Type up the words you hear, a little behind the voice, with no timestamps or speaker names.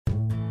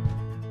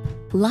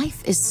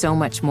Life is so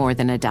much more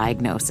than a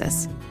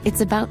diagnosis. It's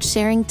about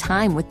sharing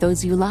time with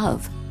those you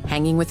love,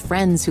 hanging with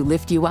friends who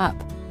lift you up,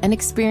 and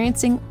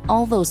experiencing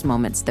all those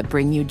moments that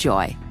bring you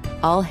joy.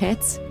 All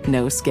hits,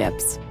 no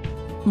skips.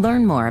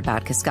 Learn more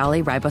about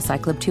Kisqali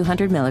Ribociclib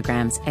 200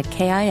 milligrams at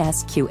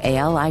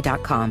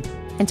KISQALI.com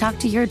and talk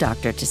to your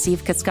doctor to see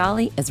if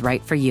Kisqali is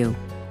right for you.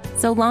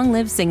 So long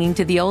live singing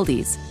to the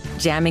oldies,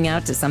 jamming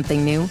out to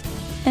something new,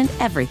 and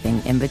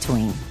everything in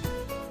between.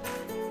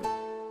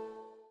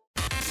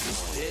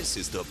 This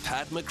is the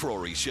Pat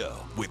McCrory Show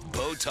with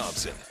Bo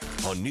Thompson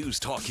on News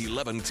Talk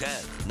 1110,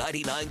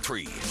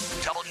 99.3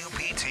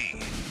 WPT.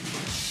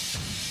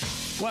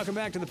 Welcome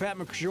back to the Pat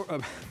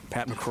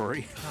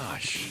McCrory.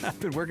 Gosh. I've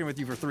been working with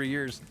you for 3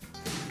 years.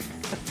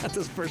 That's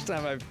the first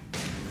time I've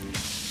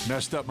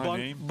messed up my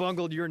name?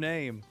 Bungled your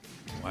name.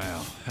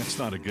 Wow, that's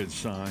not a good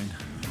sign.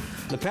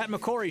 The Pat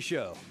McCrory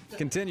Show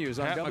continues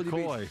on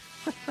McCoy.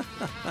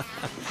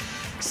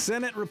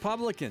 Senate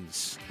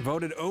Republicans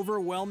voted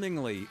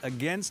overwhelmingly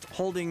against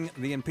holding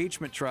the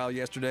impeachment trial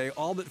yesterday,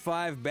 all but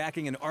 5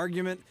 backing an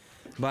argument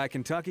by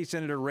Kentucky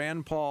Senator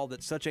Rand Paul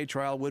that such a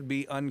trial would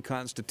be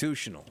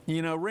unconstitutional.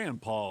 You know,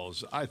 Rand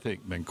Paul's, I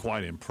think, been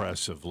quite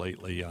impressive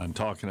lately on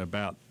talking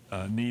about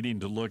needing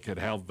to look at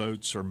how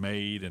votes are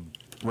made and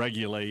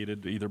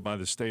regulated either by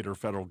the state or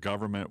federal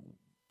government.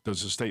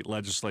 Does the state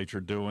legislature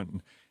do it?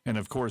 And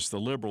of course, the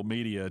liberal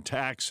media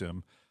attacks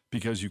him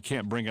because you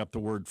can't bring up the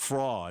word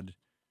fraud.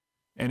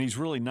 And he's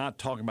really not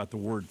talking about the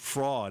word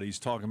fraud. He's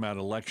talking about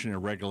election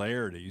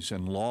irregularities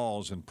and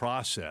laws and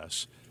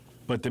process.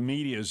 But the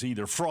media is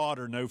either fraud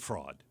or no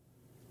fraud.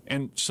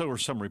 And so are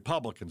some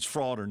Republicans,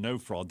 fraud or no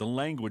fraud. The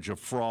language of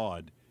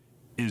fraud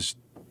is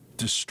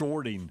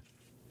distorting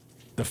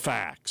the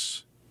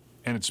facts.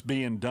 And it's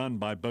being done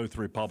by both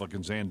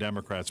Republicans and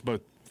Democrats,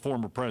 both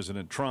former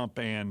President Trump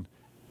and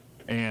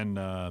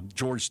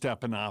George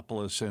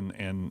Stephanopoulos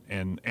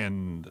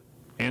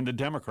and the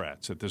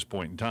Democrats at this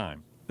point in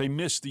time. They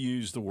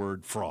misuse the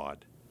word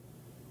fraud.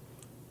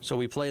 So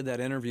we played that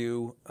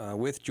interview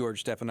with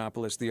George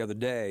Stephanopoulos the other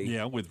day.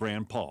 Yeah, with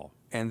Rand Paul.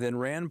 And then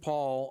Rand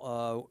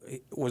Paul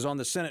was on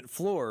the Senate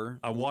floor.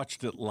 I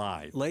watched it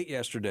live. Late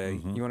yesterday.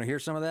 Mm-hmm. You want to hear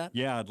some of that?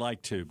 Yeah, I'd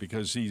like to,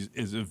 because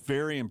is a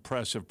very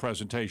impressive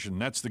presentation.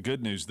 That's the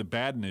good news. The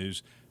bad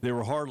news, there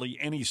were hardly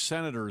any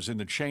senators in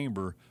the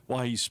chamber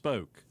while he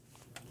spoke.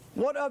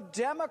 What of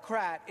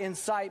Democrat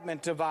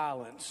incitement to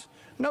violence?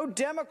 No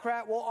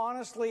Democrat will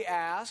honestly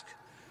ask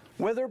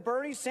whether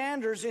Bernie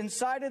Sanders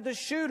incited the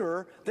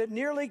shooter that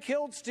nearly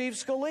killed Steve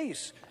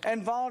Scalise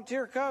and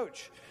volunteer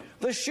coach.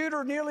 The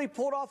shooter nearly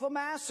pulled off a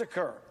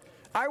massacre.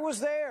 I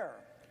was there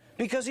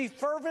because he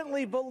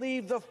fervently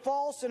believed the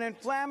false and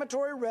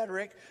inflammatory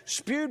rhetoric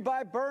spewed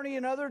by Bernie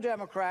and other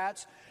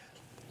Democrats,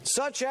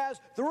 such as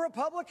the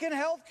Republican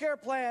health care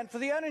plan for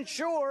the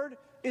uninsured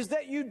is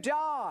that you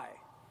die.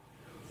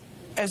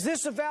 As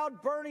this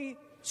avowed Bernie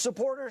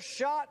supporter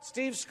shot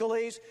Steve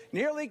Scalise,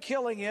 nearly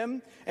killing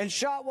him, and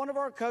shot one of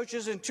our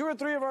coaches and 2 or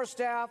 3 of our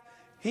staff,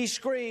 he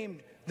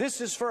screamed,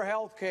 "This is for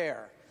health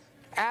care.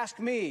 Ask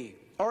me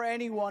or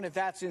anyone if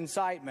that's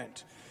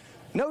incitement."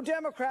 No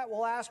Democrat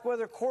will ask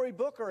whether Cory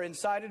Booker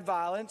incited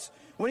violence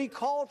when he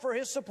called for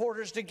his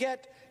supporters to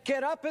get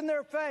up in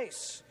their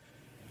face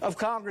of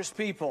Congress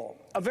people,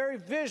 a very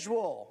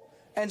visual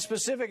and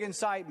specific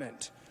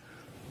incitement.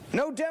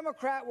 No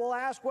Democrat will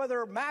ask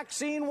whether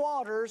Maxine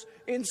Waters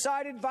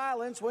incited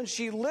violence when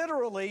she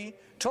literally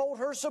told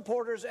her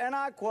supporters, and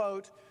I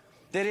quote,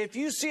 that if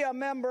you see a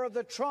member of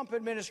the Trump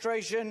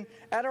administration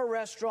at a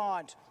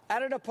restaurant,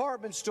 at a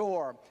department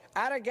store,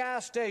 at a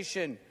gas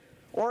station,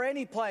 or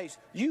any place,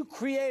 you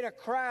create a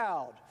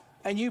crowd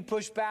and you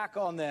push back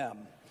on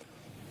them.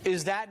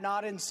 Is that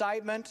not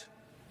incitement?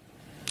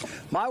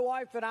 My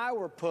wife and I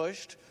were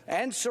pushed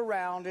and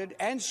surrounded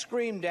and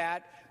screamed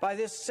at by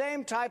this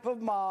same type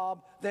of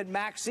mob that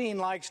Maxine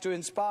likes to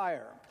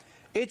inspire.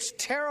 It's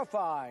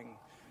terrifying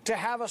to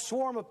have a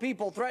swarm of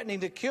people threatening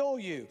to kill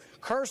you,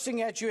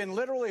 cursing at you, and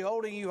literally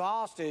holding you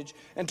hostage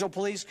until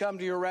police come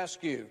to your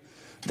rescue.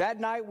 That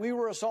night we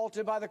were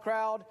assaulted by the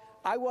crowd.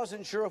 I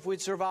wasn't sure if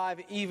we'd survive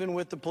even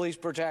with the police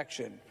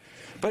protection.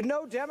 But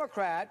no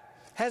Democrat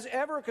has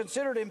ever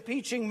considered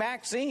impeaching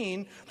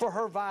Maxine for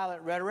her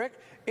violent rhetoric.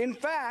 In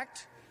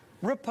fact,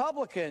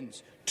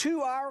 Republicans,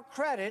 to our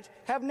credit,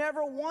 have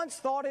never once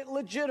thought it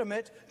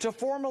legitimate to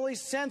formally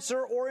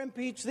censor or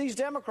impeach these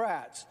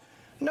Democrats.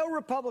 No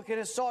Republican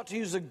has sought to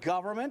use the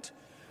government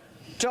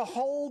to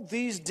hold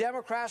these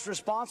Democrats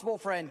responsible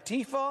for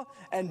Antifa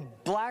and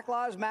Black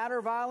Lives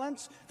Matter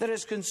violence that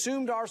has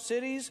consumed our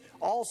cities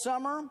all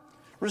summer,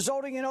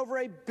 resulting in over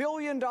 $1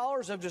 billion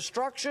of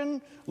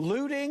destruction,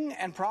 looting,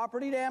 and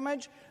property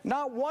damage.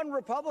 Not one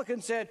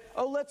Republican said,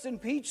 "Oh, let's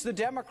impeach the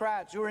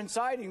Democrats who are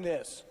inciting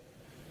this,"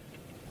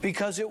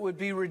 because it would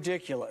be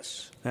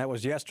ridiculous. That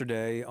was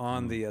yesterday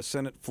on the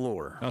Senate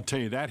floor. I'll tell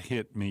you, that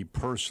hit me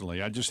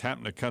personally. I just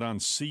happened to cut on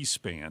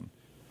C-SPAN.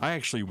 I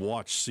actually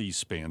watch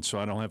C-SPAN, so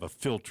I don't have a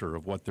filter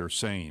of what they're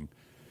saying.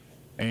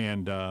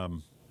 And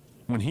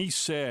when he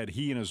said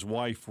he and his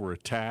wife were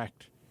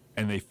attacked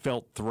and they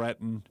felt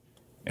threatened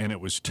and it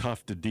was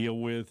tough to deal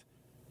with,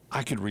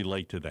 I could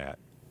relate to that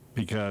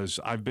because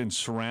I've been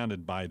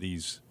surrounded by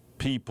these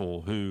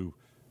people who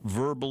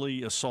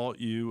verbally assault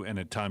you and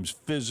at times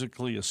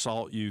physically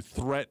assault you,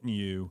 threaten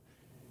you,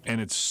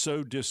 and it's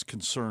so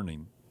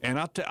disconcerting. And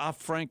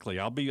frankly,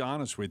 I'll be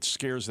honest with you, it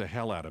scares the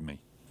hell out of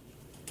me.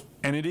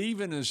 And it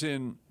even is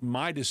in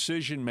my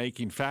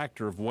decision-making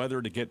factor of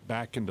whether to get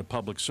back into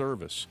public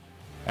service.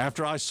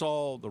 After I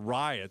saw the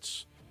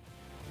riots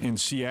in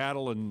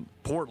Seattle and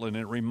Portland,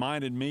 it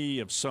reminded me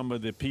of some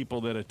of the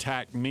people that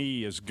attacked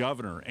me as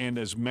governor and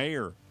as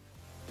mayor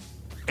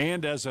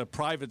and as a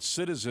private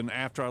citizen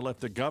after I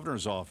left the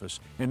governor's office.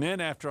 And then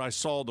after I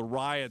saw the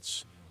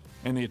riots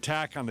and the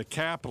attack on the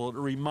Capitol, it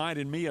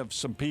reminded me of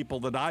some people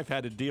that I've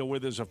had to deal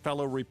with as a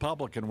fellow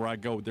Republican where I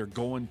go, they're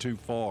going too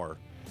far.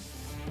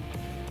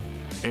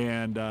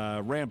 And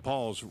Rand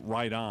Paul's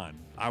right on.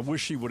 I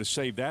wish he would have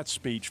saved that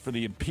speech for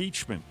the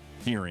impeachment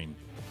hearing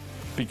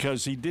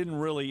because he didn't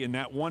really, in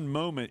that one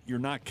moment, you're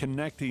not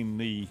connecting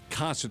the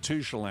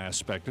constitutional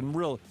aspect. And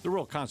the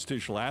real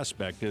constitutional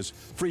aspect is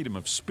freedom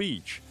of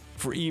speech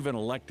for even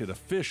elected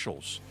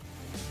officials.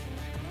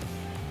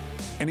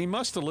 And he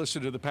must have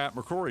listened to the Pat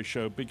McCrory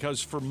Show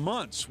because for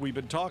months we've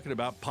been talking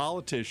about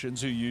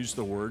politicians who use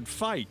the word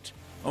fight.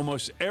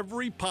 Almost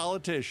every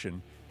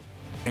politician,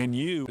 and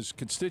you as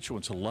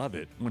constituents love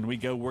it when we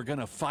go, we're going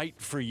to fight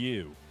for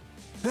you.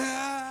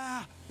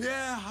 Yeah,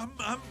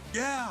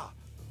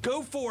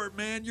 go for it,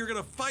 man. You're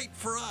going to fight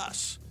for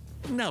us.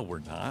 No, we're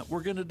not.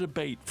 We're going to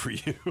debate for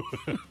you.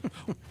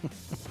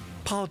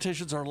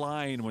 Politicians are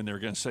lying when they're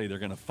going to say they're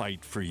going to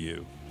fight for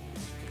you.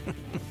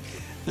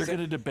 They're going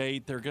to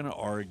debate. They're going to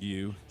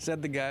argue.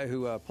 Said the guy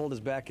who pulled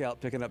his back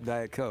out picking up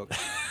Diet Coke.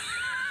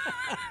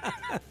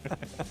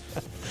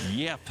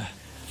 Yep.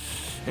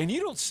 And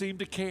you don't seem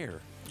to care.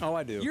 Oh,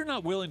 I do. You're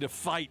not willing to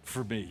fight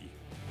for me.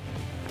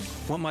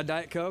 Want my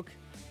Diet Coke?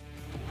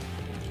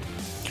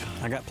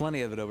 I got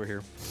plenty of it over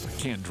here. I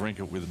can't drink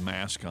it with a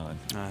mask on.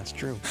 That's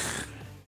true.